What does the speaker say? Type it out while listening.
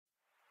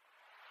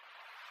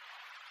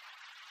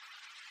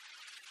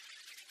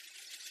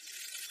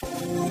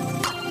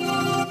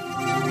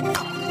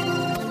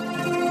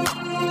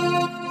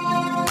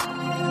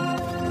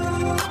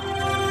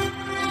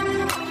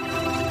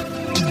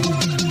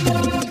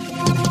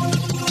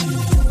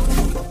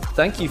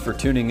Thank you for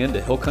tuning in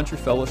to Hill Country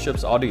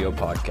Fellowship's audio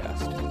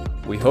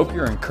podcast. We hope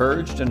you're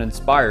encouraged and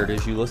inspired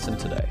as you listen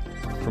today.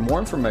 For more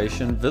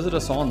information, visit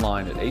us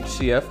online at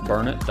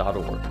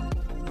hcfburnett.org.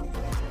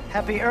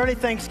 Happy early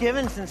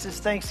Thanksgiving, since it's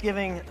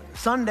Thanksgiving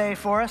Sunday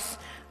for us.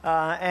 We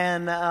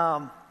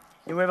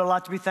have a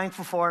lot to be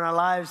thankful for in our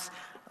lives.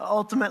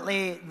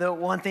 Ultimately, the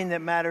one thing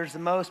that matters the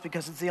most,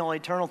 because it's the only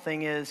eternal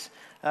thing, is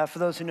for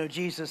those who know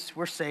Jesus,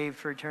 we're saved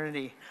for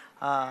eternity.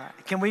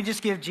 Can we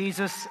just give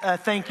Jesus a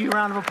thank you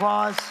round of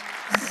applause?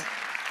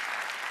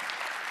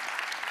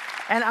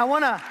 And I'm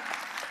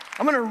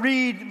gonna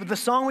read the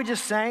song we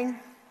just sang.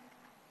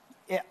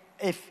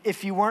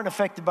 If you weren't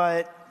affected by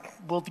it,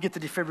 we'll get the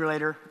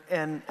defibrillator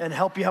and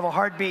help you have a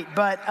heartbeat.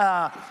 But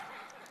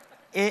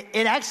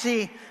it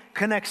actually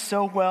connects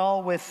so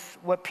well with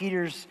what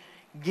Peter's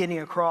getting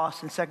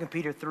across in 2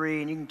 Peter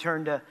 3. And you can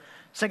turn to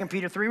 2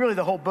 Peter 3, really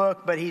the whole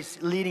book, but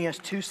he's leading us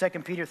to 2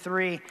 Peter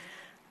 3.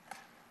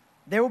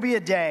 There will be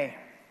a day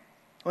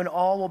when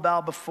all will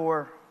bow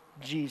before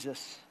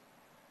Jesus.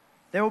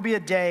 There will be a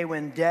day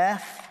when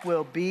death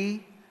will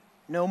be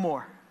no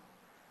more.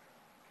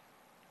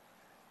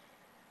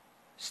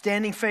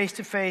 Standing face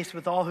to face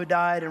with all who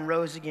died and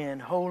rose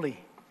again.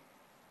 Holy,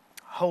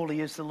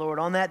 holy is the Lord.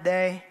 On that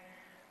day,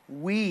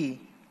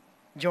 we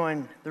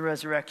join the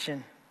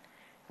resurrection.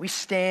 We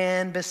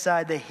stand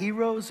beside the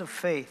heroes of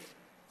faith.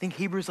 Think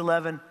Hebrews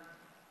 11,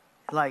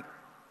 like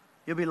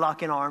you'll be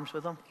locking arms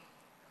with them.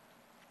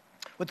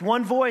 With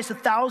one voice,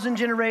 1,000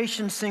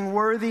 generations sing,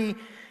 "Worthy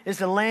is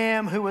the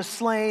Lamb who was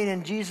slain,"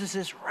 and Jesus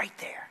is right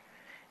there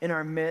in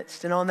our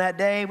midst. And on that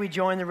day, we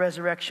join the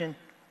resurrection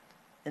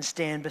and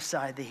stand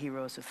beside the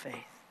heroes of faith.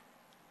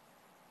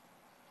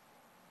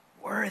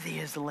 Worthy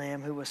is the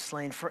Lamb who was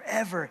slain.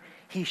 Forever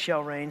he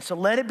shall reign. So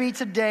let it be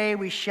today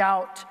we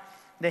shout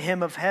the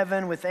hymn of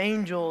heaven with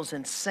angels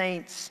and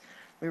saints.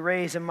 We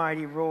raise a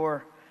mighty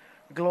roar.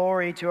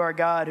 Glory to our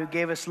God who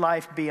gave us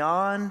life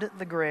beyond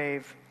the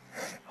grave.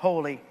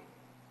 Holy,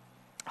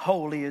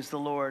 holy is the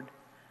Lord. I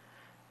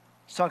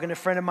was talking to a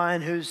friend of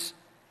mine who's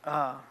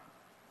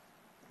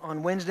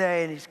on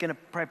Wednesday, and he's going to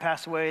probably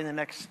pass away in the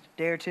next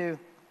day or two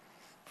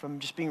from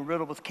just being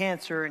riddled with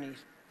cancer, and he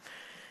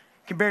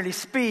can barely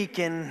speak.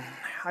 And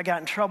I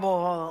got in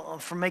trouble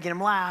for making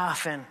him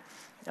laugh, and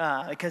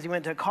because he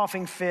went to a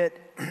coughing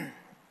fit.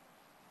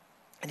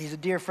 And he's a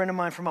dear friend of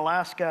mine from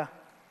Alaska.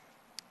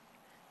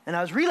 And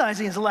I was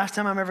realizing it's the last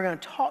time I'm ever going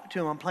to talk to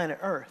him on planet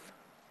Earth.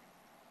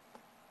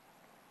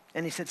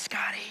 And he said,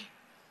 "Scotty,"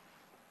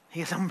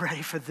 he goes, "I'm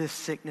ready for this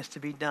sickness to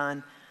be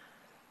done."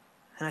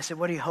 And I said,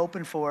 "What are you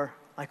hoping for?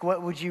 Like,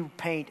 what would you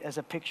paint as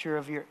a picture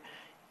of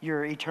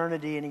your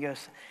eternity?" And he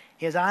goes,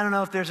 "I don't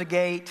know if there's a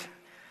gate,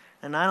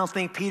 and I don't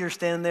think Peter's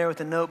standing there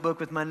with a notebook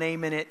with my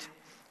name in it,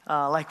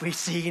 like we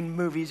see in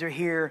movies or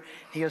here."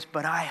 He goes,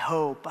 "But I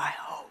hope,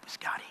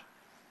 Scotty,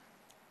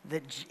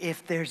 that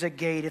if there's a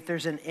gate, if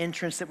there's an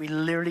entrance that we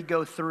literally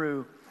go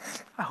through,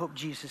 I hope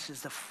Jesus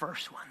is the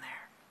first one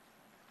there."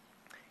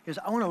 He goes,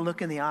 "I want to look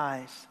in the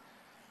eyes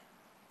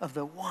of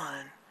the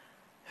one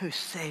who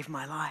saved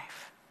my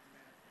life."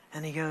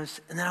 And he goes,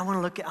 and then I'm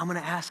going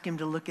to ask him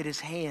to look at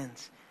his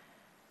hands.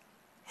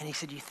 And he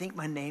said, "Do you think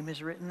my name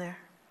is written there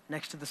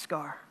next to the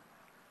scar?"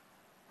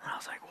 And I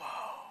was like,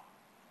 whoa.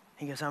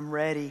 He goes, "I'm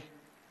ready,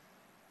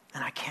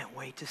 and I can't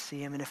wait to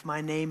see him. And if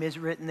my name is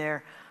written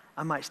there,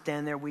 I might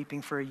stand there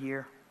weeping for a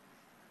year."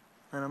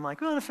 And I'm like,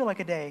 "Well, it'll feel like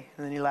a day."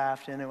 And then he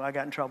laughed, and I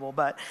got in trouble.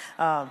 But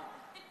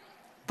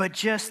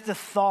just the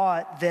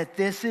thought that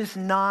this is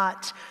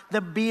not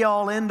the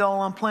be-all, end-all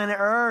on planet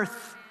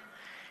Earth.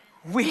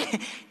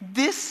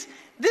 This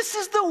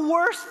is the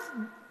worst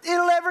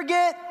it'll ever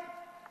get,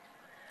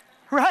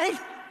 right?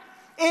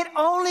 It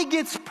only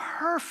gets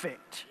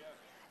perfect.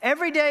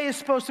 Every day is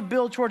supposed to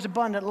build towards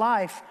abundant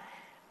life,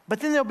 but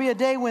then there'll be a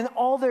day when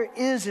all there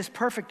is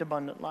perfect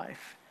abundant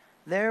life.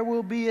 There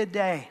will be a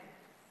day.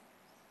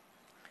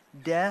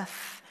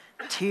 Death,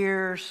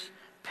 tears,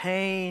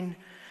 pain,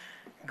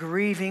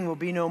 grieving will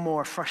be no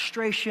more.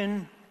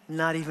 Frustration,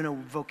 not even a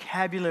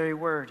vocabulary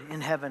word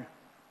in heaven.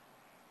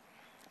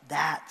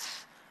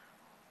 That's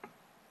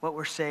what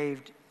we're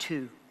saved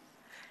to.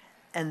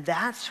 And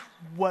that's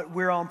what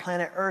we're on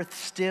planet Earth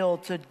still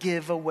to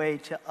give away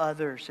to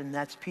others. And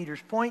that's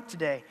Peter's point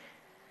today.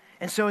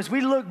 And so as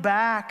we look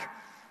back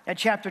at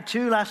chapter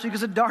 2, last week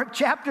was a dark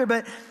chapter,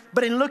 but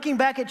in looking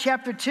back at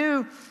chapter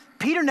 2,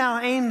 Peter now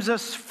aims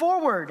us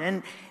forward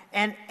and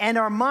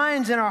our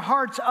minds and our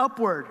hearts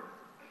upward.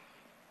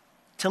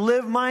 To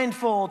live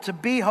mindful, to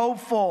be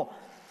hopeful,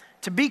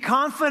 to be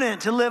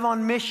confident, to live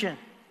on mission.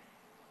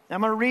 I'm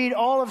going to read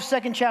all of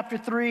 2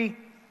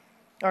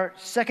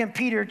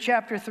 Peter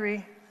chapter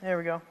 3. There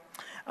we go.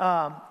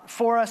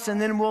 For us,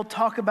 and then we'll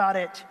talk about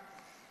it.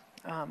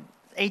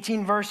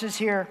 18 verses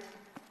here.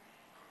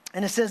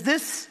 And it says,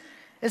 "This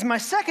is my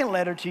second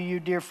letter to you,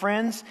 dear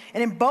friends.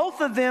 And in both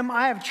of them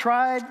I have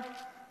tried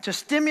to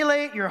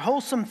stimulate your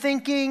wholesome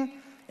thinking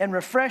and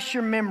refresh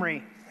your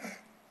memory.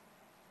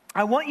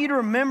 I want you to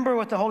remember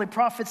what the holy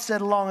prophets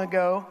said long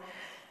ago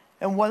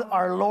and what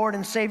our Lord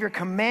and Savior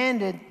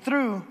commanded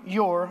through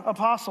your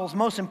apostles.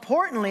 Most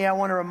importantly, I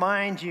want to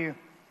remind you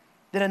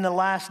that in the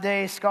last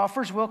days,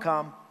 scoffers will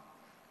come,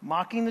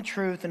 mocking the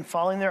truth and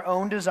following their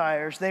own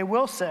desires. They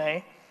will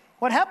say,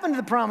 what happened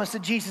to the promise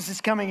that Jesus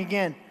is coming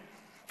again?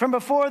 From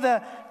before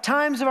the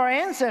times of our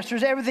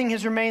ancestors, everything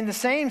has remained the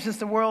same since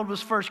the world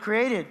was first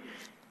created.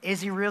 Is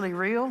he really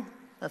real?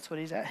 That's what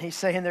he's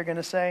saying they're going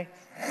to say.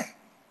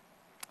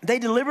 They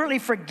deliberately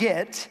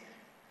forget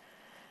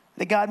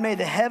that God made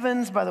the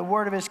heavens by the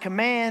word of his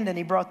command, and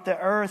he brought the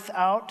earth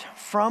out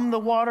from the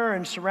water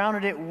and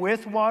surrounded it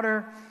with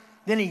water.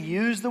 Then he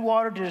used the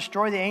water to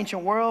destroy the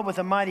ancient world with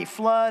a mighty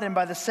flood, and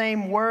by the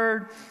same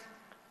word,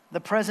 the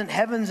present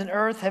heavens and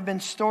earth have been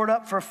stored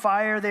up for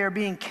fire. They are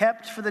being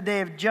kept for the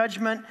day of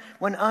judgment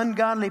when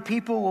ungodly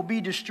people will be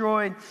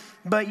destroyed.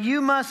 But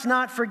you must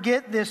not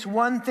forget this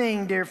one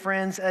thing, dear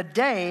friends. A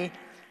day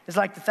is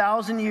like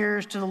 1,000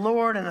 years to the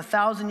Lord, and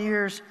 1,000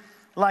 years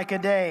like a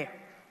day.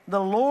 The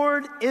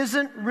Lord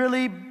isn't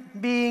really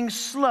being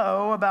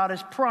slow about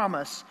his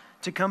promise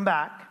to come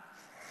back,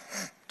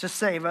 to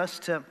save us,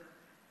 to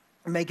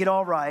make it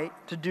all right,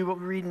 to do what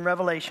we read in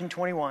Revelation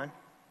 21.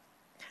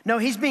 No,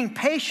 he's being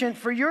patient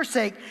for your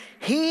sake.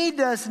 He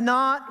does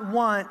not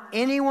want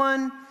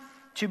anyone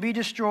to be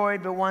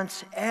destroyed, but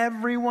wants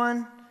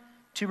everyone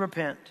to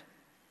repent.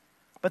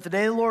 But the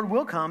day of the Lord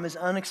will come as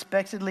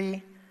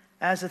unexpectedly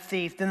as a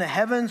thief. Then the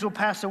heavens will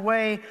pass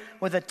away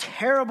with a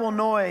terrible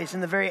noise,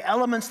 and the very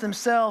elements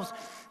themselves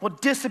will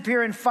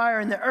disappear in fire,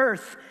 and the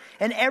earth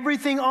and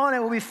everything on it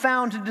will be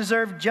found to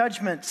deserve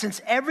judgment.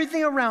 Since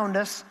everything around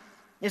us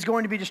is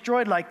going to be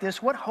destroyed like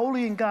this, what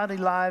holy and godly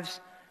lives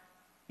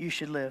you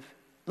should live.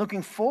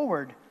 Looking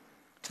forward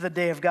to the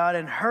day of God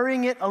and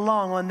hurrying it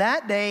along. On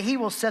that day, he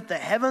will set the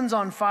heavens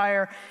on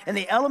fire and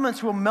the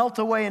elements will melt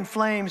away in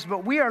flames.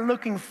 But we are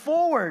looking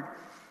forward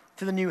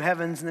to the new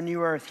heavens and the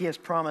new earth. He has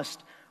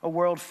promised a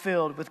world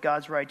filled with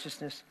God's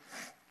righteousness.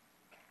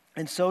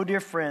 And so,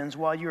 dear friends,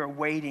 while you are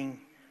waiting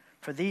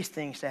for these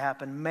things to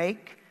happen,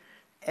 make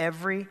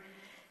every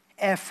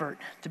effort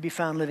to be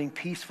found living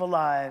peaceful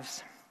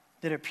lives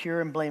that are pure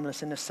and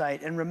blameless in His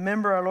sight. And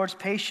remember, our Lord's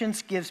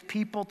patience gives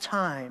people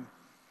time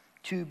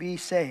to be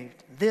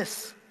saved.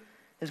 This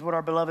is what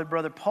our beloved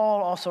brother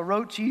Paul also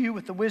wrote to you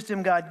with the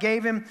wisdom God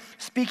gave him.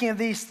 Speaking of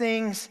these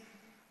things,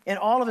 in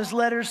all of his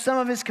letters, some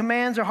of his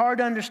commands are hard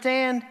to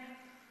understand,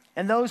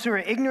 and those who are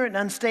ignorant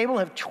and unstable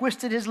have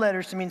twisted his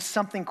letters to mean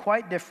something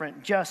quite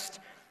different, just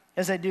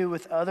as they do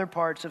with other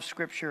parts of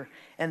Scripture,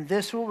 and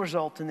this will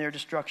result in their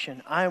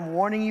destruction. I am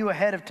warning you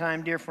ahead of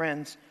time, dear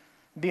friends,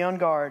 be on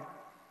guard,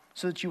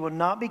 so that you will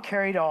not be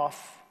carried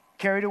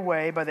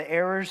away by the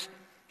errors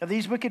of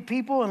these wicked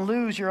people and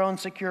lose your own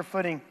secure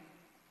footing.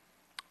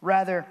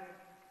 Rather,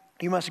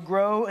 you must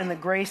grow in the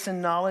grace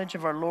and knowledge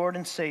of our Lord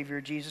and Savior,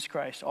 Jesus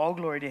Christ. All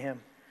glory to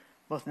Him,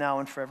 both now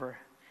and forever.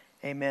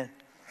 Amen.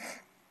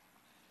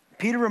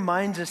 Peter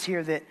reminds us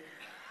here that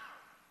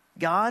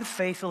God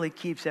faithfully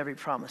keeps every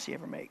promise He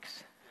ever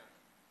makes.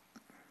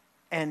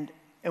 And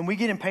we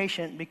get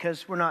impatient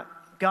because we're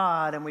not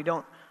God and we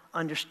don't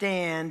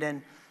understand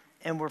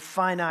and we're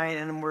finite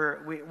and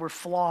we're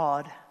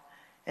flawed.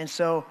 And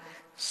so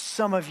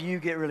some of you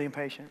get really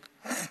impatient.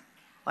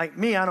 Like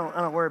me, I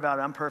don't worry about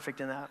it. I'm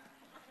perfect in that.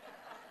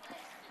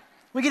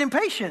 We get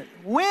impatient.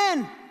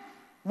 When?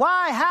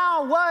 Why?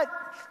 How? What?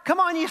 Come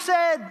on, you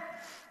said.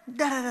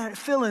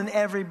 Fill in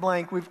every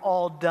blank we've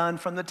all done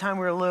from the time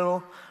we were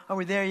little. Are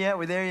we there yet? Are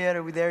we there yet?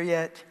 Are we there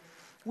yet?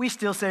 We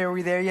still say, are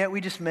we there yet? We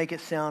just make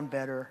it sound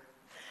better.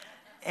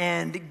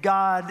 And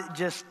God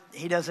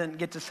He doesn't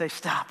get to say,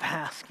 stop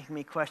asking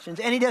me questions.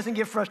 And He doesn't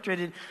get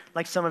frustrated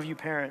like some of you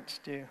parents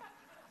do.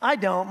 I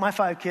don't. My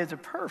 5 kids are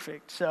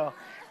perfect, so.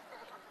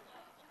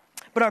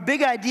 But our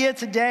big idea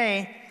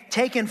today,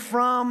 taken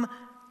from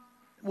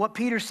what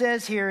Peter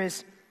says here,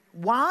 is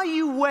while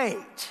you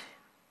wait,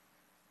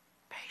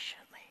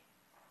 patiently,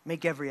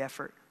 make every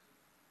effort.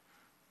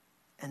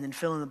 And then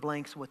fill in the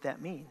blanks what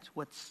that means.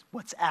 What's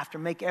after.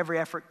 Make every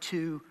effort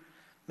to,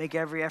 make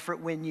every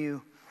effort when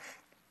you,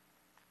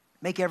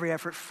 make every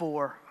effort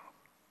for.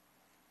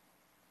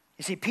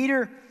 You see,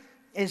 Peter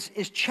is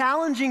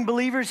challenging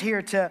believers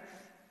here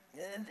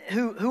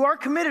who are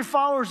committed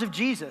followers of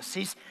Jesus.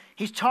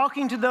 He's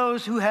talking to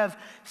those who have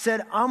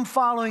said, I'm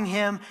following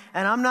Him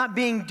and I'm not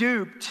being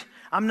duped.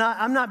 I'm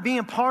not being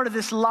a part of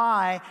this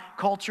lie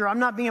culture. I'm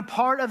not being a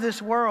part of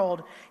this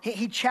world.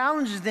 He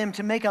challenges them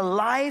to make a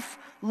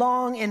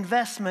lifelong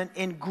investment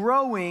in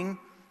growing,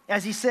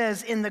 as he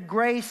says, in the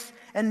grace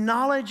and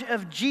knowledge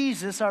of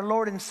Jesus, our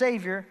Lord and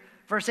Savior,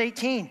 verse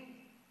 18.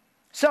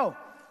 So,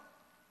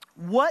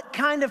 what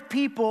kind of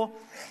people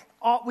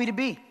ought we to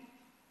be?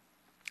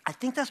 I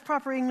think that's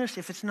proper English.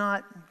 If it's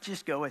not,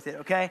 just go with it,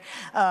 okay?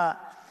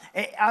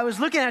 I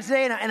was looking at it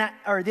today,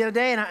 or the other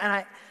day,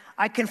 and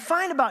I can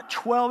find about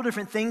 12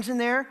 different things in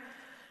there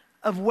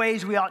of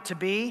ways we ought to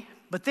be.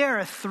 But there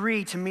are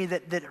three to me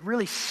that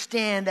really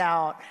stand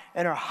out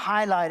and are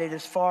highlighted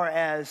as far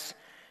as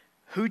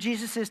who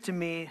Jesus is to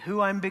me, who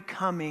I'm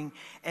becoming,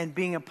 and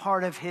being a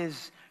part of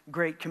his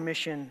Great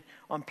Commission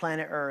on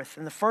planet Earth.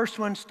 And the first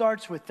one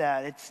starts with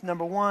that. It's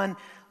number one,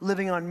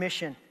 living on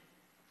mission.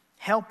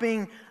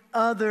 Helping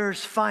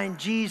others find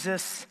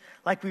Jesus,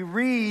 like we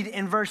read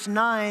in verse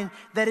 9,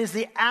 that is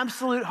the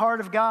absolute heart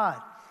of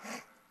God.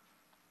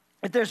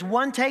 If there's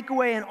one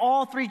takeaway in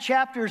all three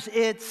chapters,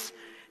 it's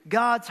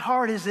God's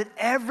heart is that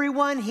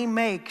everyone he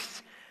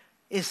makes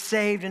is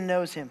saved and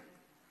knows him.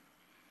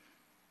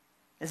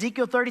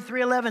 Ezekiel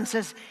 33:11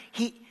 says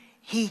he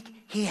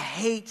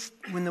hates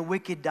when the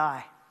wicked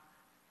die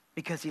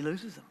because he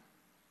loses them.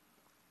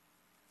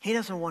 He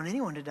doesn't want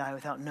anyone to die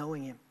without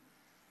knowing him.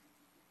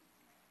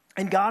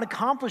 And God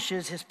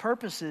accomplishes his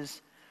purposes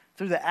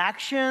through the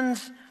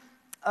actions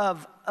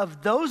of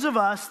those of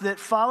us that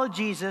follow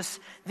Jesus,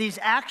 these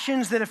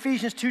actions that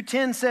Ephesians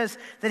 2:10 says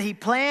that he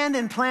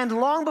planned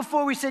long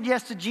before we said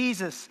yes to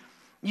Jesus.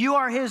 You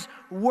are his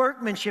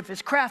workmanship,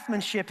 his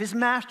craftsmanship, his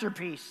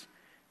masterpiece.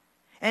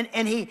 And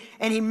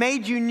he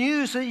made you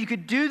new so that you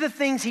could do the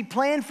things he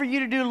planned for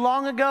you to do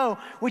long ago,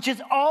 which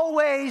is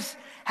always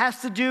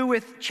has to do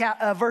with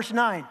verse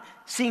 9,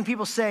 seeing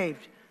people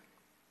saved.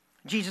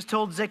 Jesus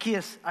told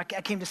Zacchaeus, I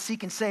came to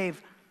seek and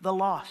save the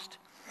lost.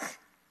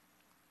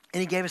 And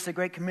he gave us the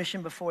Great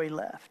Commission before he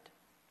left.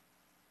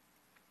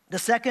 The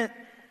second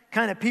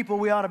kind of people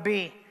we ought to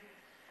be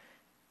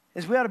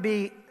is we ought to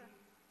be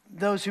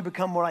those who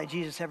become more like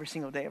Jesus every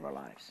single day of our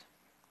lives.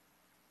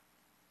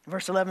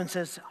 Verse 11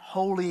 says,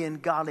 holy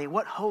and godly.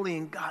 What holy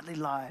and godly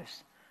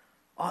lives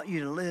ought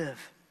you to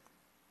live?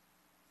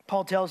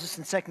 Paul tells us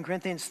in 2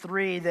 Corinthians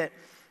 3 that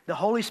the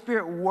Holy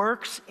Spirit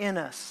works in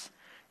us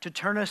to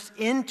turn us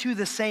into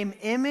the same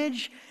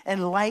image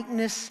and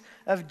likeness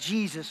of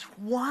Jesus,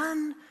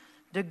 1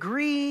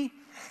 degree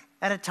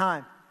at a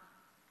time.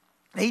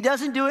 He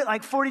doesn't do it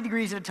like 40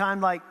 degrees at a time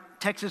like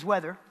Texas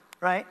weather,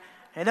 right?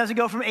 It doesn't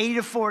go from 80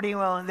 to 40.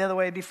 Well, the other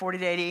way would be 40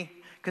 to 80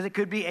 because it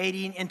could be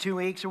 80 in 2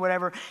 weeks or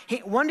whatever.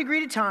 1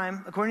 degree at a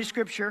time, according to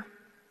Scripture.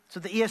 So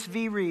the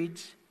ESV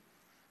reads,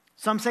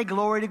 some say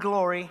glory to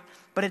glory,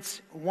 but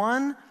it's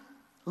one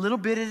little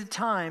bit at a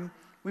time.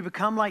 We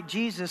become like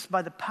Jesus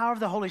by the power of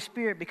the Holy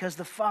Spirit because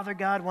the Father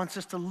God wants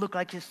us to look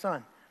like his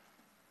Son.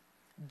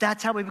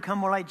 That's how we become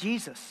more like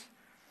Jesus.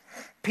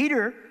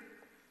 Peter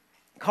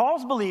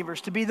calls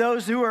believers to be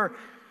those who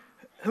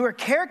are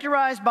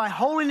characterized by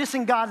holiness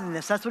and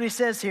godliness. That's what he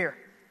says here.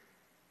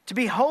 To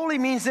be holy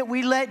means that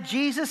we let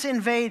Jesus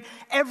invade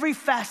every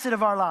facet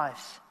of our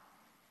lives,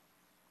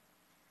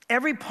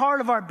 every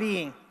part of our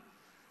being,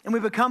 and we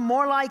become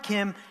more like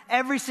him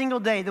every single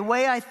day. The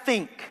way I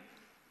think,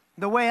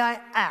 the way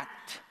I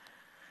act,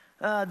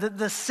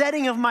 the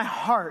setting of my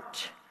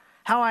heart,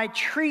 how I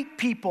treat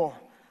people,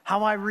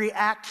 how I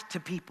react to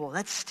people.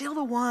 That's still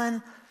the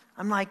one.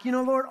 I'm like,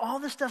 Lord, all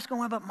this stuff's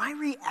going on, but my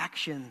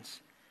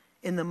reactions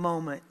in the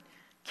moment,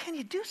 can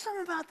you do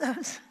something about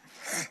those?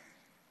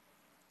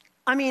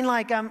 I mean,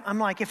 I'm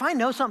like, if I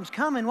know something's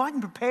coming, well, I can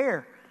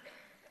prepare.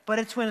 But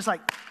it's when it's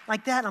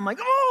like that, I'm like,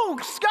 oh,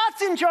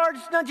 Scott's in charge,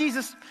 not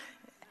Jesus.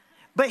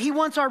 But he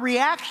wants our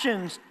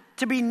reactions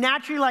to be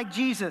naturally like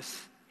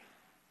Jesus.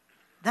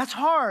 That's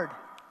hard.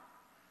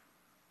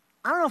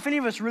 I don't know if any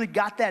of us really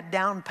got that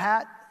down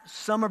pat.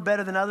 Some are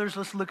better than others.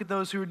 Let's look at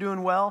those who are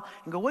doing well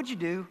and go, what'd you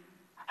do?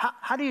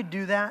 How do you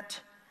do that?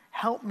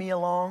 Help me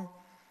along.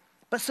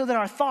 But so that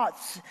our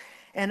thoughts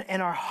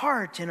and our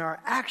heart and our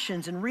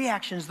actions and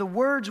reactions, the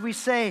words we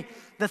say,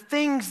 the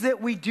things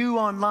that we do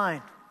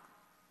online.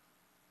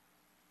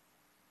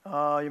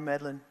 Oh, you're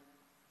meddling,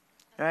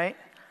 right?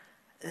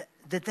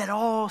 That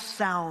all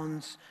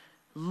sounds,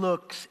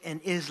 looks,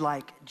 and is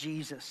like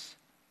Jesus.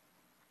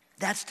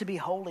 That's to be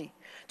holy.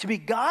 To be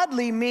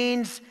godly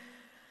means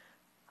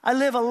I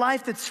live a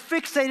life that's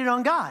fixated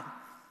on God.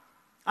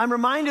 I'm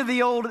reminded of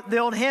the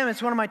old hymn.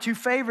 It's one of my two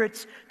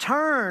favorites.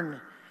 Turn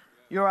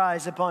your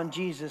eyes upon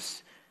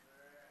Jesus.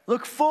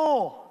 Look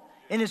full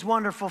in his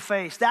wonderful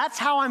face. That's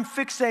how I'm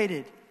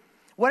fixated.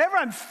 Whatever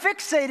I'm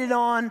fixated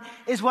on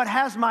is what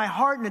has my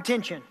heart and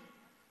attention,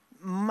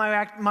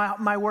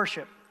 my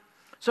worship.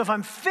 So if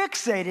I'm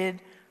fixated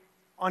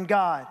on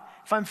God,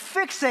 if I'm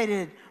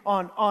fixated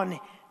on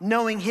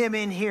knowing him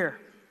in here,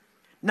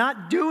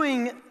 not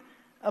doing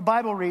a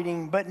Bible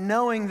reading, but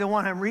knowing the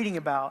one I'm reading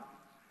about,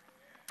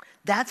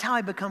 that's how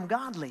I become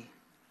godly.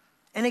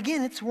 And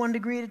again, it's 1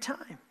 degree at a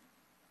time.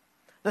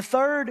 The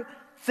third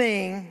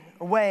thing,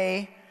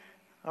 way,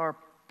 or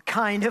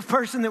kind of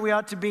person that we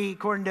ought to be,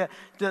 according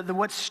to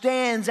what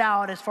stands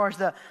out as far as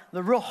the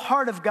real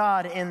heart of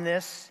God in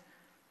this,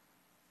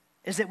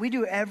 is that we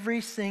do every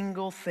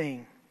single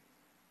thing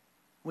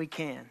we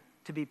can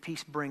to be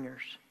peace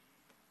bringers.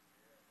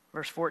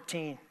 Verse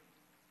 14.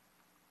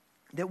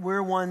 That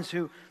we're ones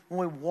who, when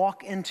we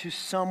walk into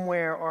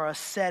somewhere or a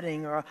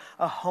setting or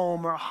a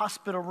home or a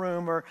hospital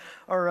room or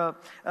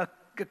a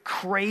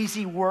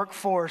crazy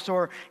workforce,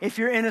 or if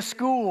you're in a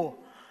school,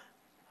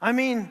 I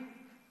mean,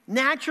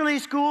 naturally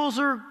schools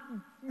are,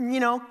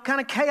 kind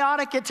of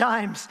chaotic at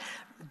times.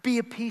 be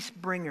a peace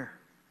bringer.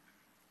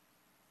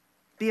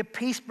 Be a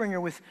peace bringer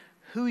with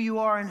who you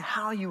are and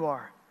how you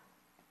are.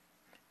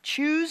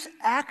 Choose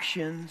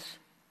actions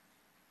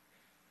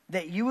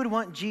that you would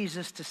want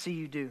Jesus to see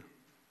you do.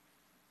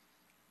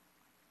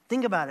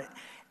 Think about it.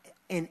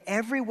 In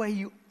every way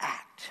you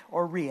act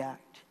or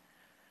react,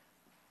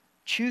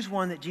 choose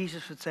one that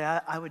Jesus would say,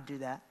 I would do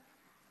that.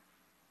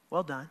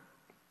 Well done.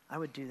 I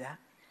would do that.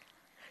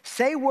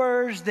 Say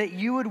words that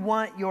you would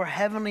want your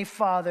heavenly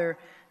Father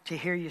to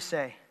hear you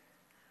say.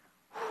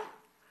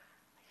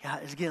 Yeah,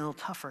 it's getting a little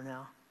tougher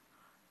now.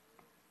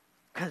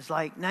 Because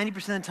like 90%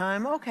 of the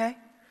time, okay.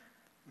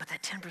 But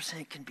that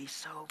 10% can be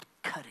so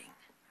cutting.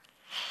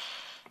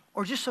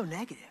 Or just so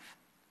negative.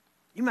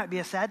 You might be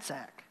a sad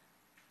sack.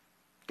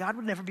 God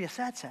would never be a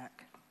sad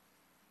sack.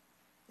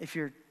 If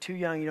you're too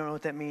young, you don't know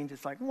what that means.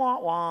 It's like, wah,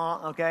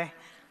 wah, okay?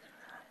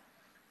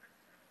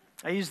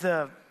 I used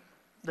the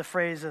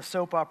phrase a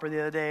soap opera the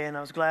other day, and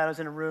I was glad I was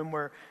in a room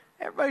where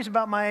everybody's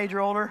about my age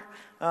or older,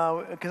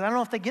 because I don't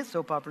know if they get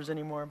soap operas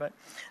anymore, but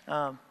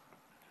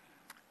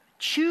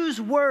choose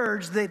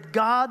words that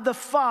God the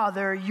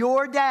Father,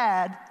 your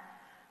dad,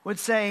 would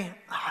say,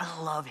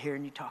 I love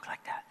hearing you talk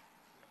like that.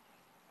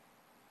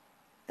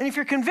 And if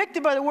you're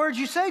convicted by the words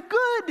you say,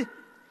 good.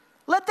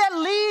 Let that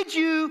lead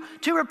you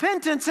to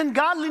repentance and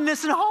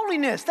godliness and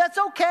holiness. That's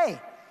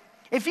okay.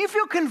 If you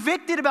feel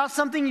convicted about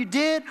something you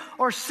did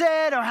or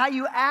said or how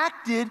you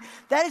acted,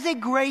 that is a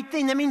great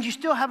thing. That means you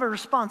still have a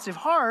responsive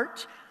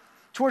heart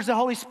towards the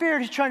Holy Spirit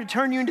who's trying to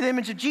turn you into the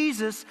image of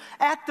Jesus.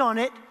 Act on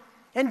it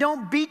and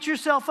don't beat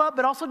yourself up,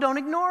 but also don't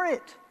ignore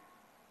it.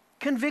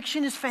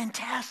 Conviction is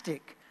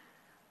fantastic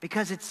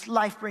because it's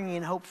life-bringing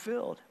and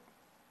hope-filled.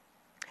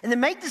 And then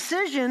make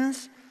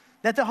decisions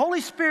that the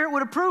Holy Spirit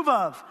would approve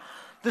of.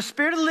 The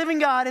Spirit of the living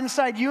God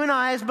inside you and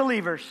I as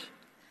believers.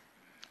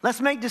 Let's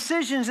make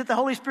decisions that the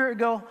Holy Spirit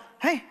go,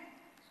 hey,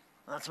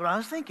 that's what I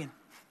was thinking.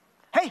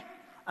 Hey,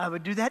 I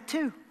would do that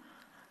too.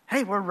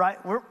 Hey, we're right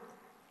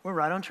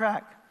on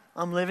track.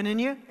 I'm living in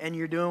you and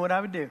you're doing what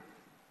I would do.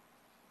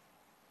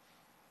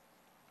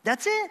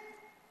 That's it.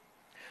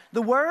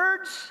 The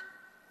words,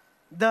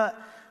 the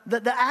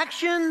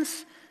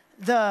actions,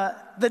 the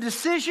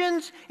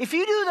decisions, if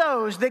you do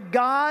those that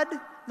God,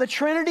 the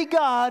Trinity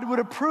God, would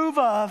approve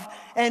of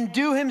and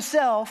do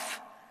himself,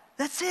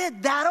 that's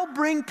it. That'll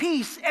bring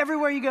peace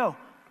everywhere you go.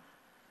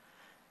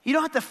 You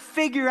don't have to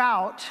figure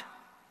out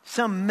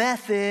some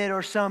method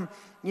or some,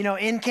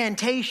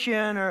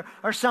 incantation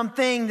or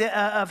something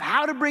of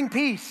how to bring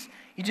peace.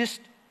 You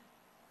just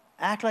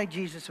act like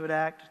Jesus would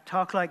act,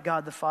 talk like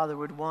God the Father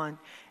would want,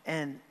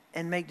 and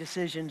make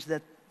decisions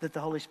that the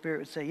Holy Spirit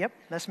would say, yep,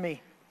 that's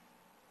me.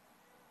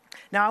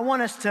 Now, I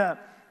want us to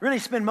really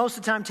spend most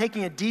of the time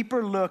taking a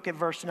deeper look at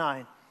verse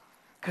 9,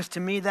 because to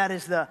me that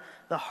is the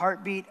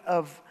heartbeat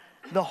of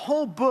the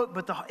whole book,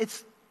 but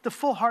it's the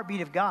full heartbeat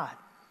of God.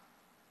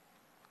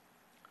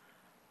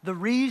 The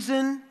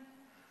reason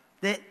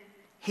that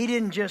he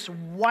didn't just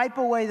wipe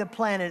away the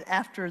planet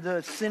after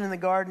the sin in the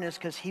garden is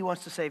because he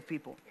wants to save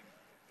people.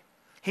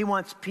 He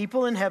wants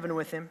people in heaven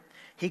with him.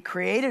 He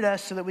created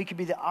us so that we could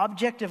be the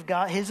object of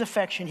God, his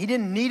affection. He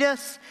didn't need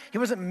us. He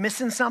wasn't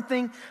missing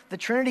something. The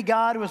Trinity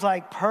God was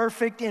like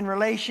perfect in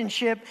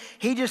relationship.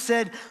 He just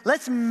said,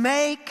 let's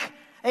make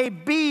a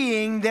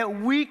being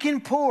that we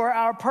can pour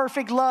our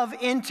perfect love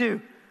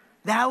into.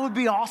 That would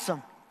be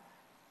awesome.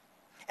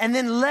 And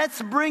then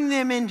let's bring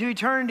them into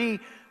eternity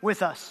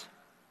with us.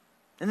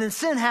 And then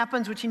sin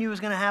happens, which he knew was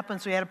going to happen,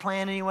 so he had a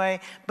plan anyway.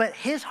 But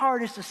his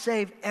heart is to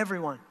save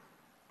everyone.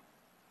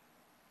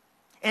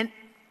 And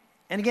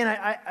again,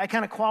 I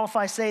kind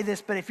of say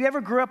this, but if you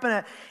ever grew up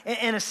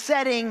in a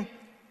setting,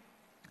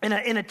 in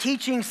a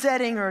teaching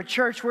setting or a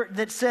church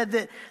that said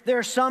that there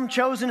are some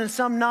chosen and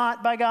some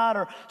not by God,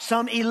 or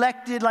some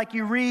elected, like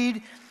you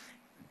read,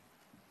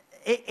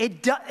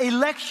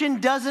 election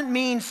doesn't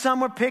mean some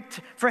were picked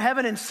for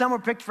heaven and some were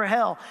picked for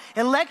hell.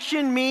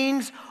 Election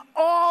means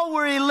all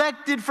were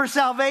elected for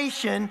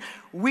salvation.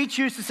 We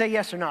choose to say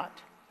yes or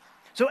not.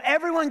 So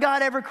everyone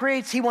God ever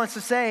creates, he wants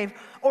to save,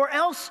 or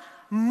else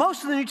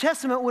most of the New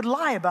Testament would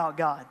lie about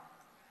God.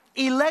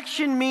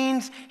 Election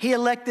means he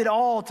elected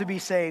all to be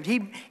saved.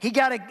 He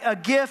got a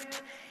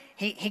gift.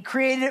 He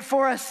created it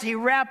for us. He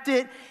wrapped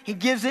it. He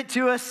gives it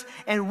to us.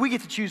 And we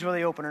get to choose whether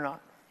they open or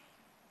not.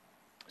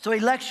 So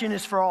election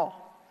is for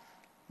all.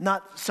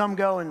 Not some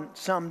go and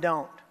some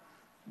don't.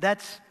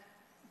 That's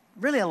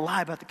really a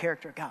lie about the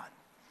character of God.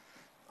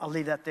 I'll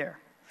leave that there.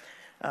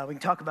 We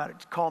can talk about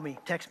it. Call me,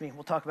 text me.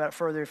 We'll talk about it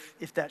further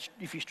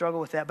if you struggle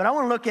with that. But I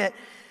want to look at,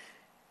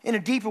 in a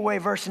deeper way,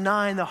 verse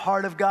 9, the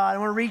heart of God. I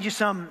want to read you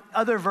some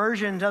other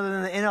versions other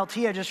than the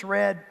NLT I just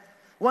read.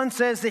 One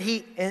says that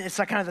and it's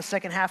like kind of the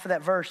second half of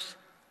that verse,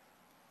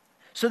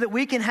 so that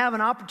we can have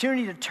an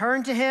opportunity to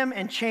turn to him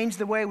and change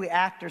the way we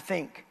act or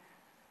think.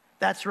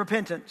 That's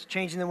repentance,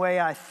 changing the way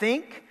I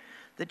think,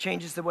 that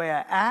changes the way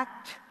I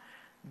act.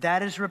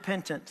 That is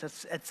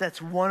repentance.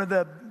 That's one of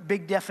the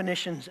big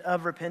definitions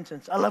of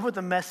repentance. I love what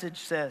the Message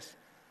says.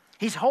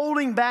 He's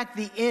holding back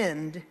the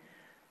end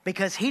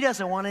because he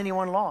doesn't want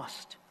anyone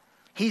lost.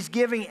 He's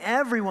giving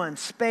everyone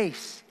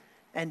space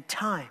and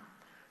time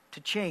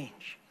to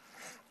change.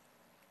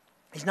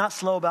 He's not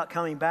slow about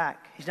coming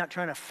back. He's not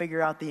trying to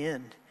figure out the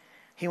end.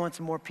 He wants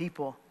more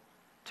people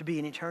to be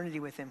in eternity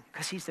with him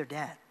because he's their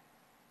dad.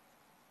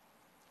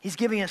 He's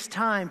giving us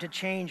time to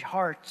change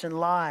hearts and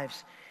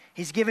lives.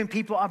 He's giving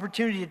people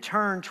opportunity to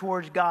turn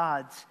towards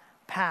God's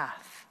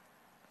path.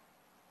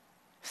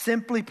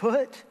 Simply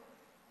put,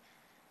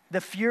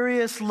 the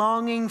furious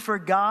longing for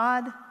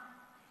God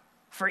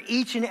for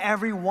each and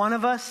every one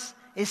of us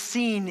is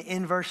seen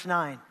in verse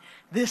 9.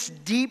 This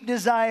deep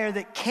desire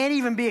that can't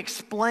even be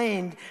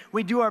explained.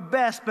 We do our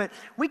best, but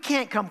we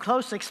can't come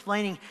close to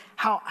explaining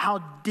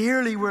how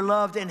dearly we're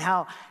loved and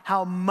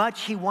how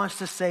much he wants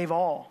to save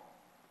all.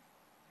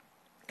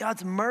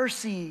 God's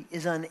mercy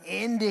is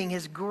unending.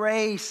 His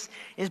grace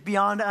is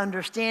beyond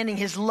understanding.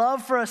 His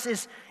love for us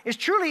is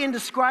truly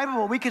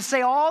indescribable. We could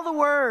say all the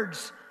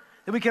words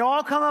that we could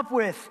all come up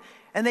with,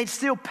 and they'd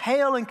still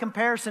pale in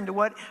comparison to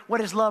what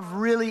his love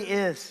really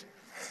is.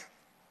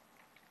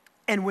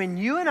 And when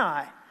you and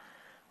I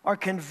are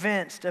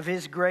convinced of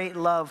his great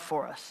love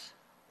for us,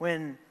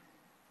 when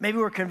maybe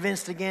we're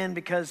convinced again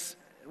because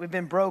we've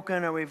been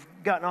broken or we've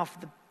gotten off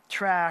the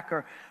track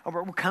or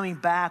we're coming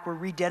back, we're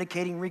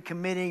rededicating,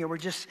 recommitting, or we're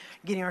just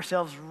getting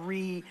ourselves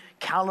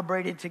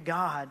recalibrated to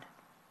God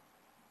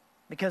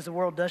because the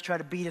world does try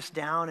to beat us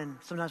down and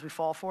sometimes we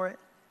fall for it.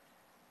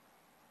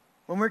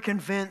 When we're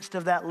convinced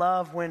of that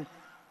love, when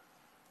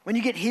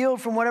you get healed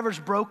from whatever's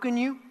broken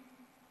you,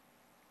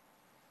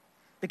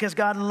 because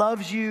God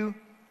loves you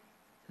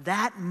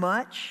that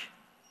much,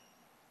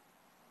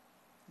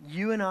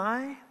 you and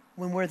I,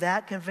 when we're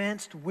that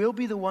convinced, we'll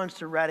be the ones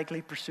to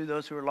radically pursue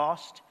those who are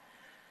lost,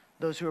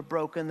 those who are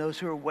broken, those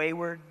who are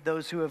wayward,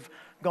 those who have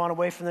gone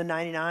away from the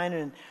 99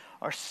 and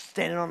are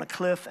standing on a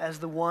cliff as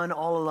the one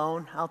all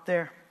alone out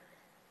there.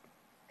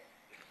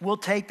 We'll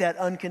take that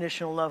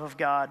unconditional love of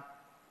God,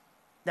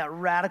 that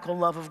radical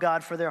love of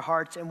God for their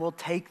hearts, and we'll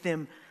take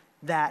them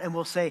that and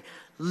we'll say,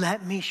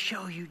 let me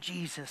show you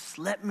Jesus.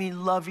 Let me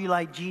love you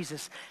like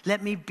Jesus.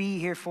 Let me be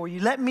here for you.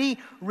 Let me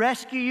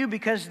rescue you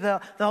because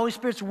the Holy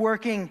Spirit's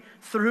working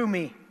through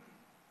me.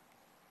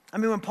 I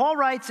mean, when Paul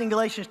writes in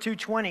Galatians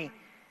 2:20,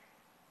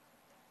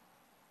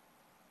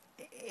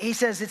 he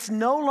says it's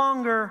no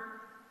longer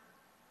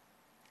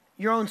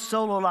your own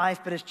solo life,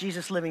 but it's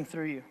Jesus living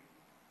through you.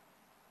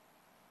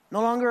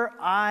 No longer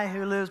I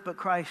who lives, but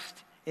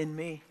Christ in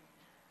me.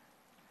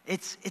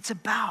 It's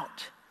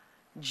about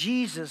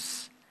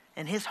Jesus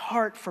and his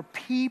heart for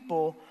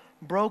people,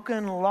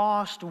 broken,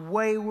 lost,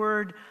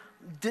 wayward,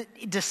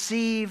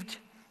 deceived,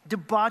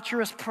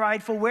 debaucherous,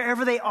 prideful,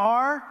 wherever they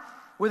are,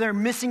 where they're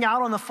missing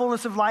out on the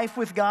fullness of life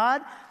with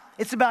God.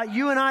 It's about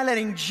you and I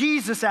letting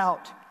Jesus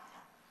out,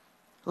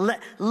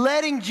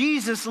 letting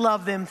Jesus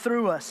love them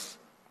through us.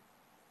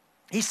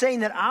 He's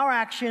saying that our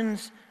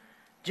actions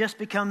just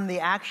become the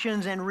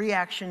actions and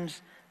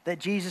reactions that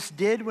Jesus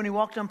did when he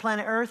walked on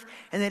planet Earth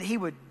and that he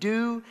would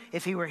do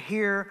if he were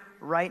here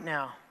right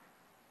now.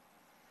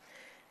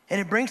 And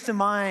it brings to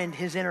mind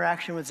his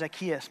interaction with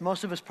Zacchaeus.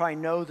 Most of us probably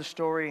know the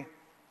story.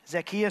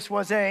 Zacchaeus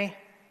was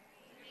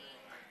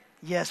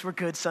yes, we're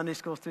good Sunday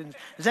school students.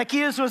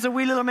 Zacchaeus was a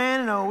wee little man,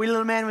 and a wee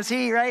little man was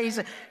he, right? He's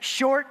a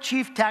short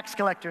chief tax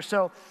collector.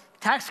 So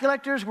tax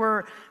collectors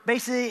were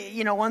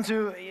basically, ones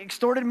who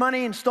extorted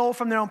money and stole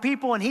from their own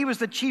people, and he was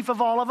the chief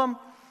of all of them.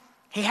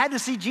 He had to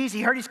see Jesus.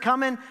 He heard he's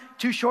coming,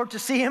 too short to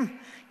see him,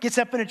 gets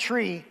up in a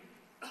tree,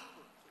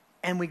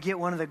 and we get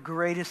one of the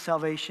greatest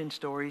salvation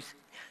stories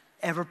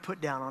ever put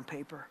down on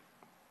paper.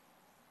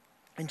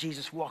 And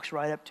Jesus walks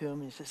right up to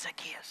him and he says,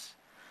 Zacchaeus,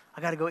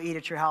 I got to go eat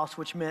at your house,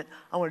 which meant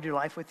I want to do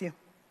life with you.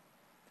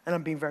 And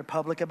I'm being very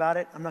public about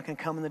it. I'm not going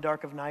to come in the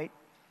dark of night.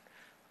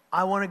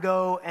 I want to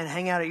go and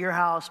hang out at your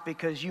house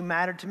because you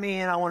mattered to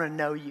me and I want to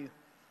know you.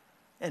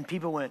 And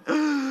people went,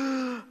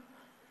 and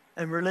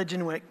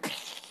religion went,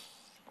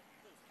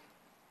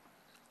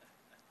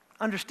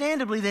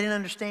 understandably, they didn't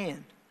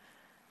understand.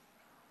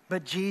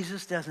 But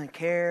Jesus doesn't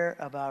care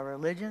about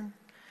religion.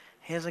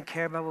 He doesn't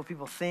care about what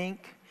people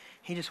think.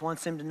 He just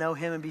wants them to know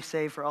him and be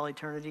saved for all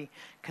eternity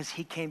because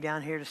he came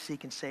down here to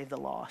seek and save the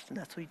lost. And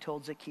that's what he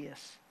told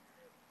Zacchaeus.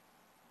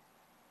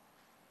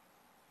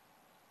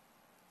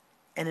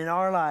 And in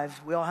our lives,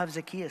 we all have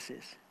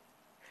Zacchaeuses.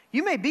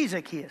 You may be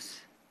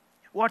Zacchaeus.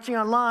 Watching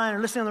online or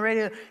listening on the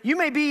radio, you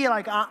may be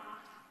like, I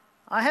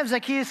have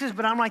Zacchaeuses,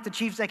 but I'm like the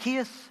chief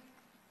Zacchaeus.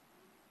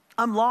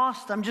 I'm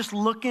lost. I'm just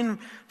looking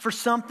for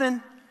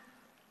something.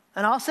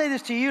 And I'll say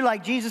this to you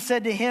like Jesus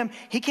said to him,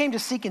 he came to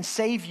seek and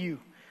save you.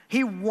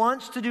 He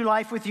wants to do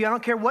life with you. I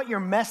don't care what your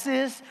mess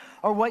is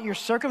or what your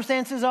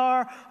circumstances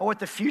are or what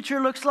the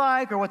future looks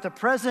like or what the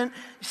present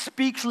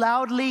speaks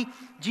loudly.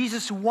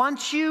 Jesus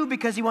wants you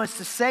because he wants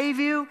to save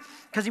you,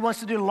 because he wants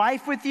to do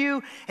life with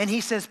you. And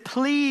he says,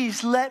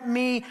 please let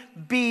me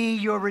be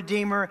your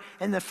redeemer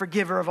and the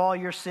forgiver of all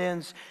your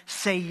sins.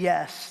 Say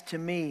yes to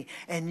me.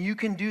 And you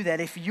can do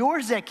that. If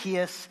you're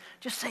Zacchaeus,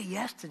 just say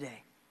yes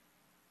today.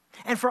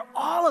 And for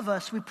all of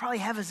us, we probably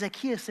have a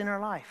Zacchaeus in our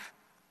life.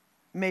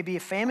 Maybe a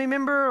family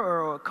member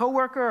or a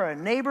coworker or a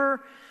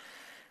neighbor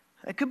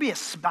It could be a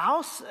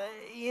spouse,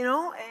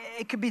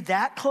 it could be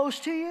that close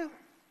to you.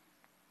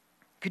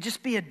 It could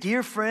just be a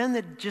dear friend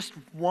that just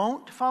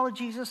won't follow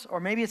Jesus. Or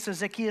maybe it's a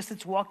Zacchaeus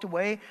that's walked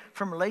away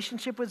from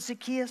relationship with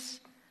Zacchaeus.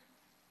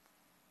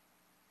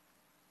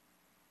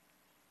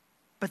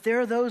 But there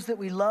are those that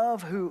we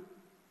love who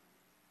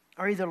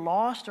are either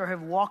lost or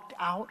have walked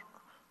out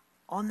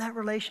on that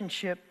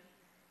relationship.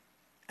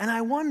 And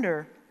I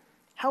wonder,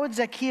 how would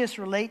Jesus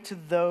relate to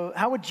those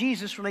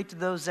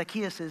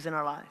Zacchaeuses in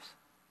our lives?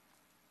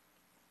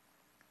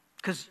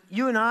 Because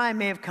you and I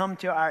may have come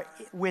to our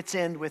wits'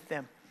 end with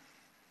them.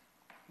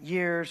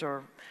 Years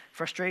or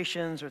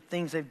frustrations or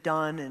things they've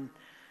done, and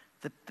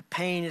the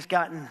pain has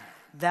gotten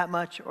that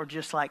much, or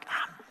just like,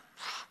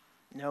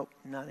 nope,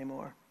 not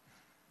anymore.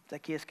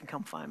 Zacchaeus can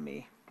come find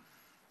me.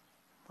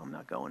 I'm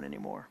not going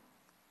anymore.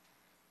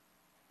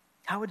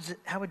 How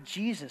would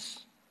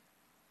Jesus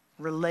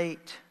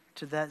relate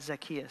to that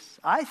Zacchaeus?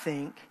 I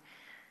think,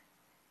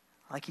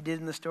 like he did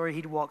in the story,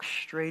 he'd walk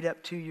straight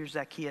up to your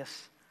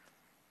Zacchaeus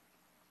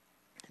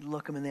and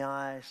look him in the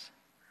eyes.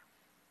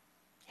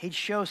 He'd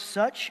show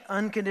such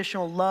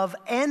unconditional love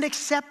and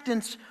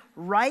acceptance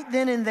right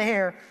then and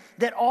there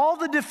that all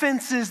the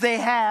defenses they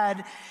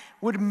had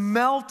would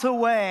melt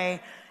away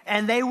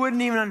and they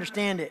wouldn't even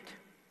understand it.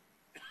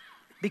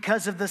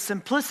 Because of the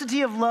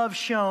simplicity of love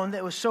shown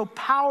that was so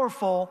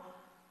powerful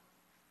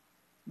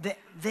that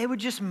they would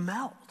just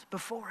melt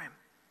before him.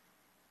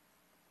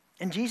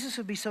 And Jesus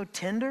would be so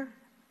tender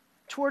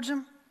towards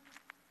him.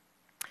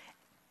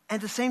 At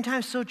the same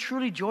time, so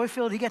truly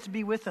joy-filled, he got to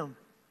be with them.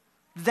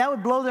 That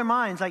would blow their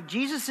minds. Like,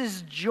 Jesus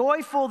is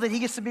joyful that he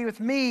gets to be with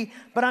me,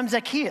 but I'm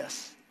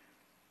Zacchaeus.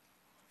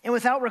 And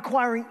without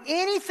requiring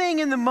anything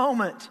in the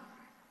moment,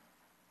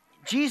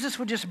 Jesus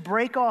would just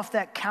break off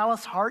that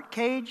callous heart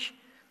cage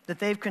that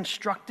they've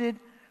constructed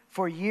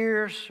for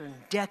years and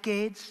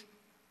decades.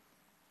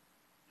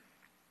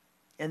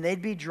 And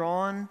they'd be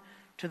drawn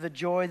to the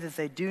joy that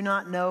they do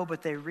not know,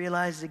 but they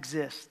realize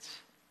exists.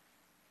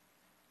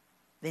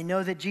 They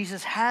know that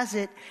Jesus has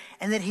it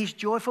and that he's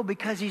joyful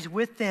because he's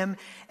with them.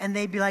 And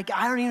they'd be like,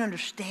 I don't even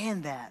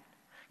understand that.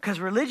 Because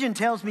religion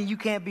tells me you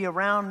can't be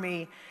around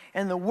me.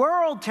 And the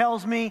world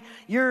tells me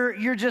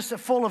you're just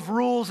full of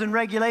rules and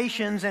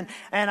regulations. And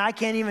I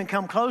can't even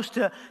come close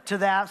to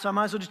that. So I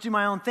might as well just do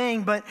my own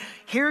thing. But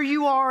here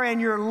you are,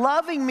 and you're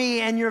loving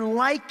me, and you're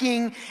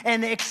liking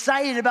and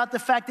excited about the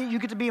fact that you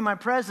get to be in my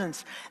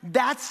presence.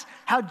 That's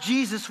how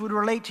Jesus would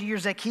relate to your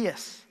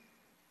Zacchaeus.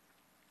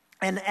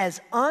 And as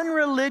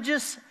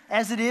unreligious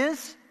as it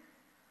is,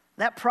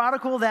 that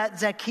prodigal, that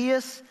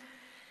Zacchaeus,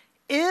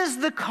 is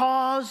the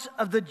cause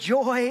of the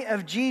joy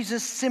of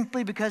Jesus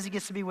simply because he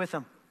gets to be with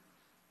him.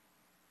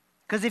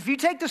 Because if you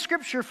take the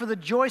scripture for the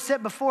joy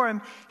set before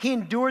him, he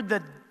endured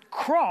the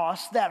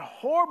cross, that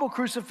horrible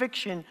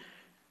crucifixion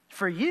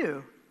for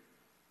you.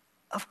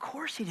 Of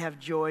course he'd have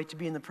joy to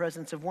be in the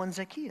presence of one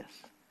Zacchaeus.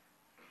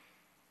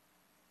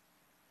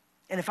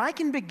 And if I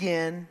can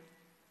begin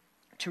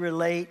to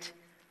relate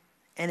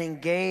and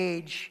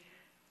engage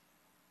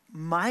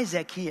my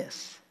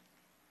Zacchaeus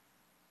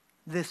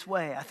this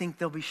way, I think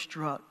they'll be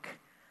struck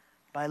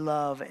by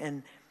love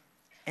and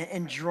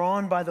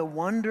drawn by the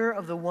wonder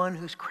of the one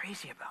who's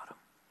crazy about him.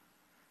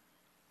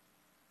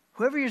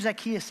 Whoever your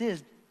Zacchaeus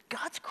is,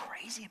 God's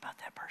crazy about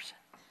that person.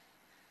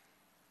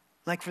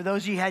 Like for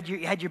those of you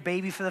who had your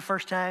baby for the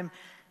first time,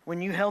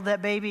 when you held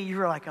that baby, you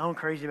were like, oh, I'm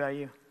crazy about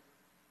you.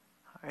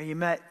 Or you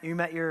met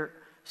your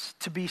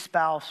to-be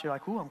spouse, you're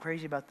like, ooh, I'm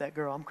crazy about that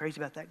girl. I'm crazy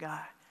about that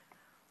guy.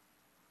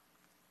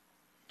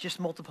 Just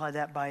multiply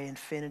that by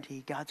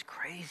infinity. God's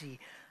crazy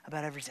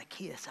about every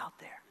Zacchaeus out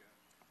there.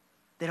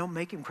 They don't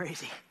make him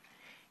crazy.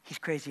 He's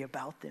crazy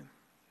about them.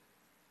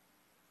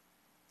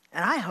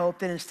 And I hope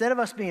that instead of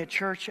us being a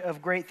church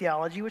of great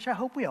theology, which I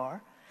hope we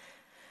are,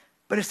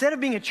 but instead of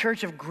being a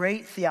church of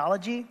great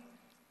theology,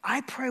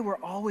 I pray we're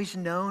always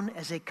known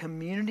as a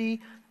community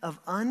of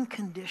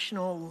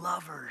unconditional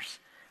lovers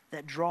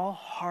that draw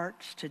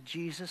hearts to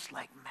Jesus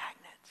like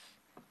magnets.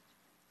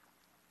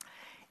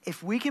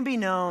 If we can be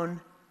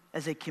known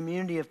as a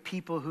community of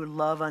people who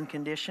love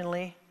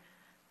unconditionally,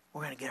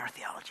 we're going to get our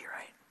theology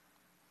right.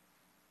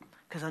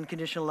 Because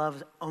unconditional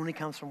love only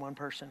comes from one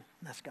person,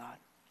 and that's God.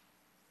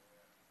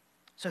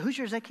 So who's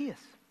your Zacchaeus?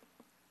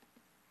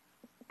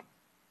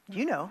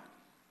 You know.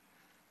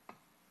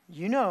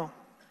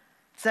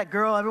 It's that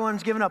girl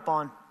everyone's given up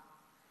on.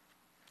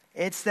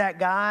 It's that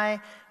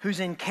guy who's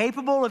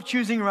incapable of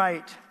choosing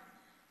right.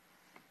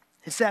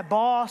 It's that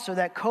boss or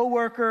that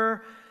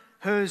coworker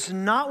who's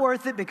not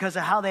worth it because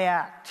of how they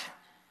act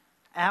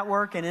at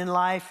work and in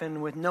life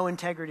and with no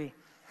integrity.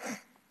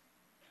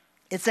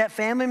 It's that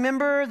family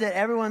member that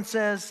everyone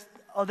says,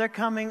 oh, they're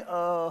coming,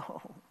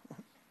 oh.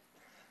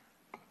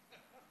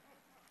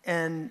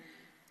 And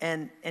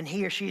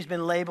he or she's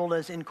been labeled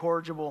as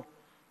incorrigible.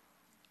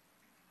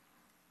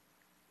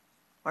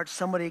 Or it's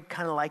somebody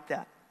kind of like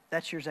that.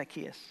 That's your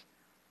Zacchaeus.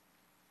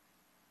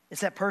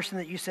 It's that person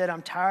that you said,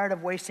 I'm tired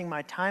of wasting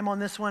my time on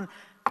this one,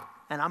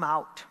 and I'm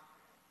out.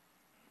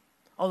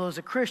 Although as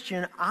a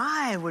Christian,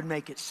 I would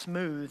make it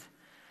smooth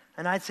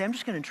And I'd say, I'm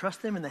just going to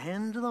entrust them in the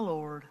hands of the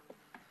Lord.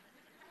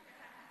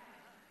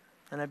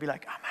 And I'd be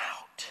like, I'm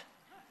out.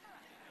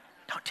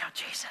 Don't tell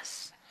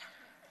Jesus.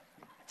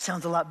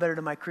 Sounds a lot better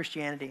to my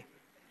Christianity.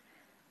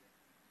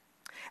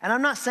 And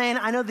I'm not saying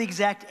I know the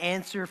exact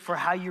answer for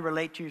how you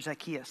relate to your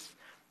Zacchaeus,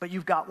 but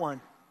you've got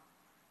one.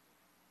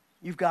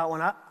 You've got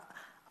one.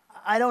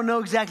 I don't know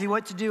exactly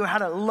what to do or how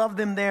to love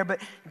them there,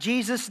 but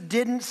Jesus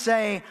didn't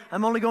say,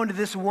 I'm only going to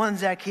this one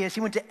Zacchaeus. He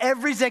went to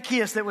every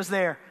Zacchaeus that was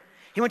there.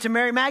 He went to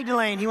Mary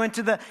Magdalene. He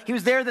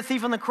was there, the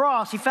thief on the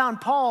cross. He found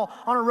Paul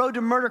on a road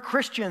to murder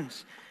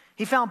Christians.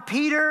 He found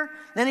Peter,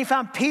 then he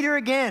found Peter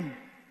again.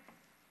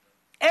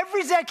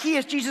 Every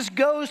Zacchaeus, Jesus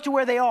goes to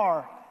where they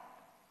are.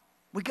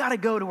 We got to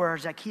go to where our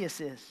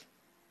Zacchaeus is.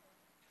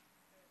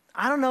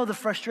 I don't know the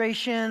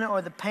frustration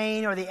or the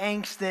pain or the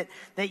angst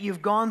that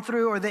you've gone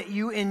through or that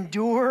you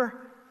endure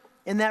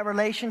in that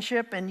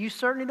relationship, and you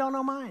certainly don't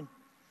know mine.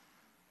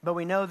 But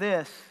we know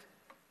this.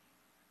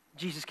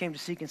 Jesus came to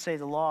seek and save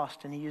the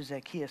lost, and he used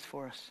Zacchaeus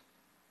for us.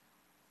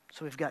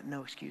 So we've got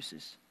no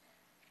excuses.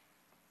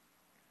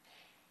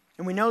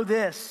 And we know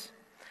this.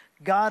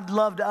 God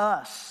loved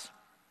us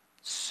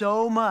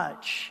so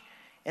much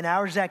in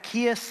our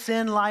Zacchaeus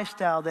sin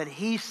lifestyle that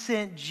he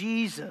sent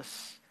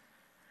Jesus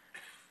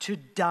to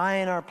die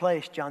in our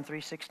place, John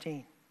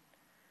 3:16.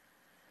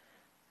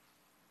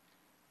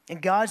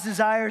 And God's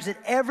desire is that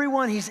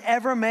everyone he's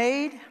ever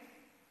made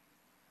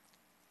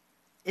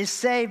is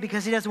saved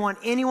because he doesn't want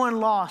anyone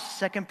lost.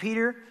 2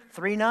 Peter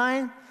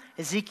 3:9,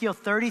 Ezekiel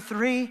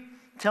 33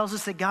 tells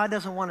us that God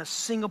doesn't want a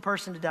single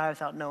person to die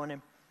without knowing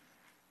him.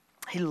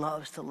 He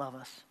loves to love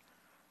us.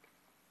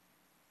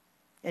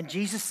 And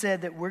Jesus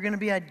said that we're going to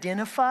be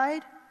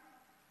identified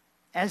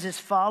as his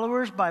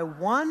followers by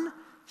one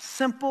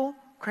simple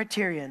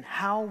criterion: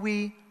 how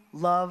we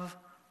love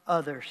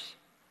others.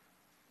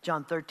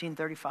 John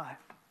 13:35.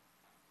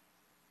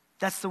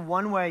 That's the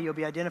one way you'll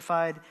be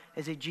identified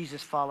as a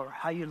Jesus follower,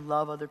 how you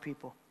love other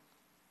people.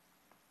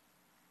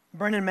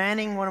 Brennan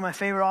Manning, one of my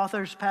favorite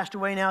authors, passed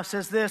away now,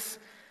 says this: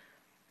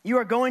 you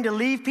are going to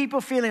leave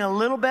people feeling a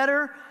little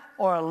better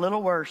or a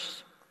little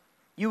worse.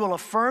 You will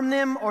affirm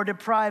them or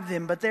deprive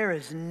them, but there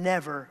is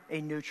never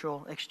a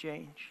neutral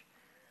exchange.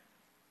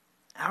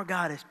 Our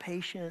God is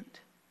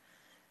patient.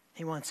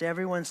 He wants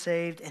everyone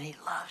saved, and he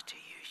loves to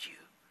use you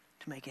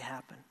to make it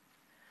happen.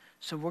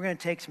 So we're going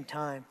to take some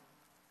time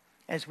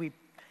as we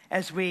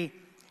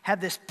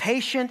have this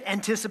patient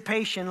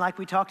anticipation like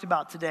we talked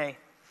about today,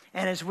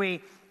 and as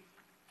we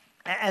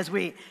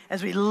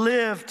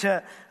live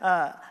to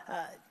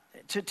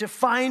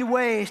find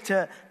ways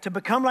to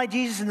become like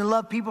Jesus and to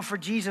love people for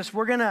Jesus,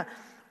 we're gonna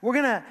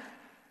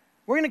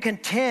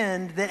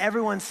contend that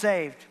everyone's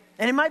saved.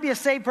 And it might be a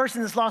saved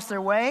person that's lost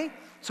their way,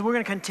 so we're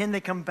gonna contend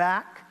they come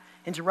back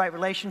into right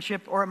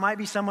relationship, or it might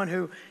be someone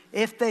who,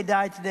 if they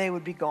died today,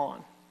 would be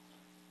gone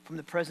from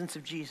the presence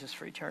of Jesus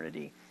for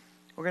eternity.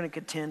 We're gonna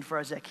contend for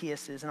our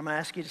Zacchaeuses, and I'm gonna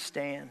ask you to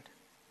stand.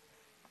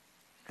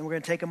 And we're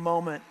gonna take a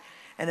moment,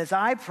 and as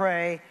I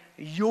pray,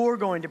 you're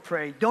going to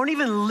pray. Don't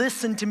even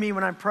listen to me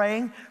when I'm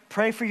praying.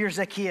 Pray for your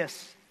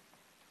Zacchaeus.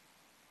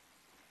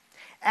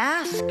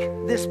 Ask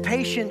this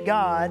patient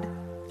God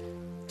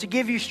to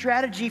give you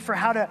strategy for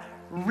how to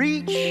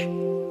reach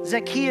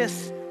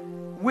Zacchaeus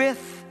with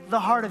the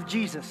heart of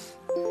Jesus.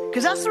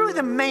 Because that's really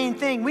the main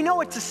thing. We know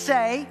what to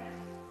say.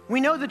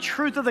 We know the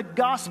truth of the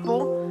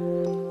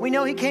gospel. We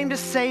know he came to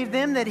save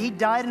them, that he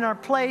died in our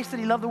place, that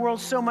he loved the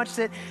world so much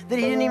that he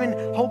didn't even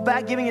hold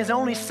back giving his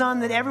only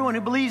son, that everyone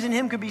who believes in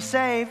him could be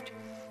saved.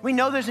 We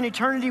know there's an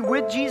eternity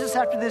with Jesus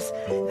after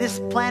this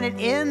planet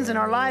ends and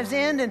our lives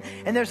end,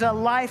 and there's a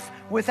life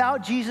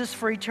without Jesus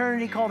for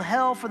eternity called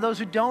hell for those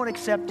who don't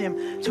accept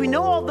him. So we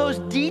know all those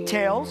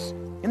details,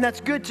 and that's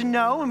good to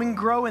know, and we can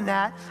grow in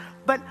that.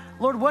 But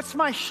Lord, what's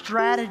my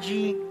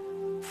strategy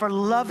for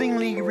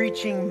lovingly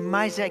reaching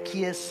my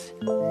Zacchaeus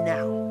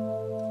now?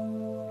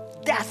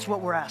 That's what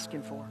we're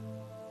asking for.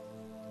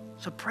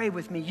 So pray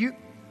with me.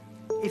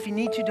 If you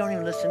need to, don't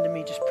even listen to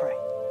me, just pray.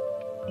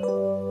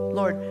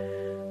 Lord,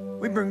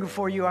 we bring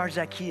before you our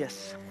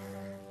Zacchaeus.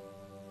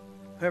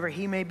 Whoever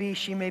he may be,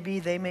 she may be,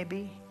 they may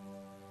be.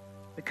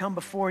 We come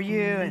before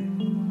you,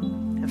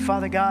 and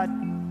Father God,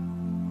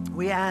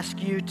 we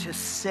ask you to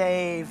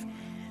save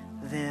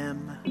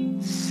them,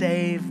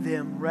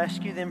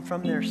 rescue them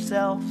from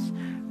themselves,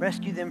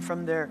 rescue them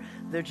from their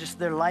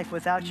life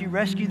without you,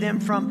 rescue them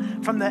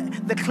from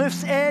the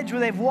cliff's edge where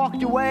they've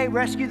walked away,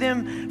 rescue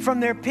them from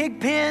their pig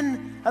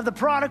pen of the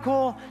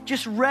prodigal.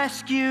 Just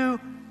rescue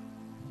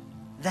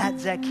that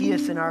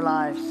Zacchaeus in our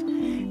lives.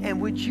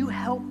 And would you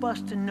help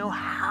us to know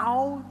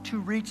how to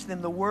reach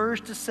them, the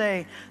words to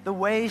say, the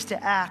ways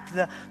to act,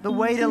 the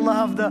way to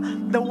love,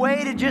 the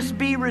way to just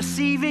be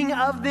receiving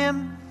of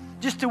them,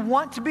 just to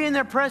want to be in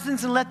their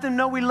presence and let them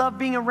know we love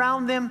being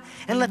around them,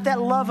 and let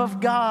that love of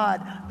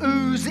God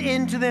ooze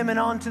into them and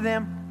onto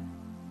them.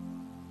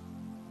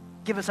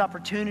 Give us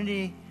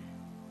opportunity.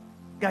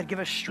 God, give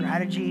us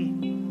strategy.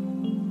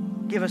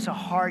 Give us a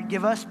heart.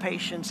 Give us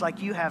patience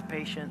like you have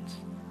patience.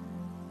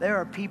 There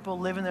are people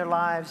living their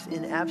lives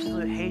in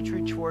absolute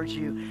hatred towards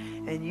you,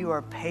 and you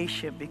are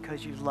patient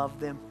because you love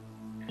them.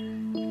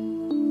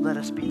 Let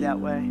us be that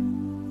way.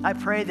 I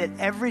pray that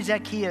every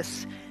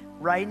Zacchaeus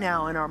right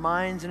now in our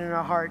minds and in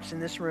our hearts in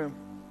this room,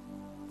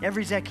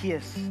 every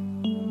Zacchaeus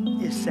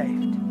is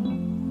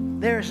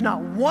saved. There is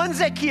not one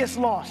Zacchaeus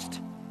lost.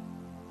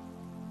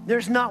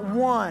 There's not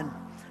one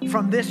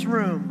from this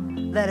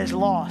room that is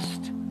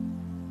lost,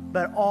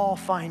 but all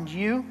find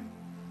you,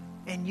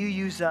 and you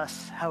use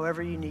us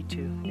however you need to.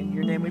 In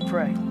your name we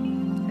pray.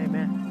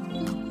 Amen.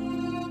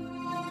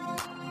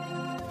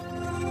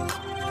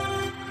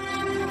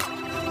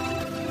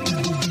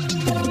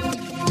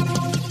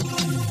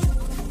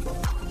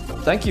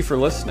 Thank you for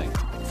listening.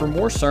 For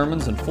more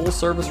sermons and full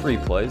service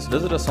replays,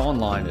 visit us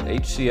online at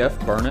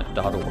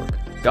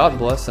hcfburnett.org. God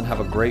bless and have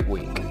a great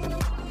week.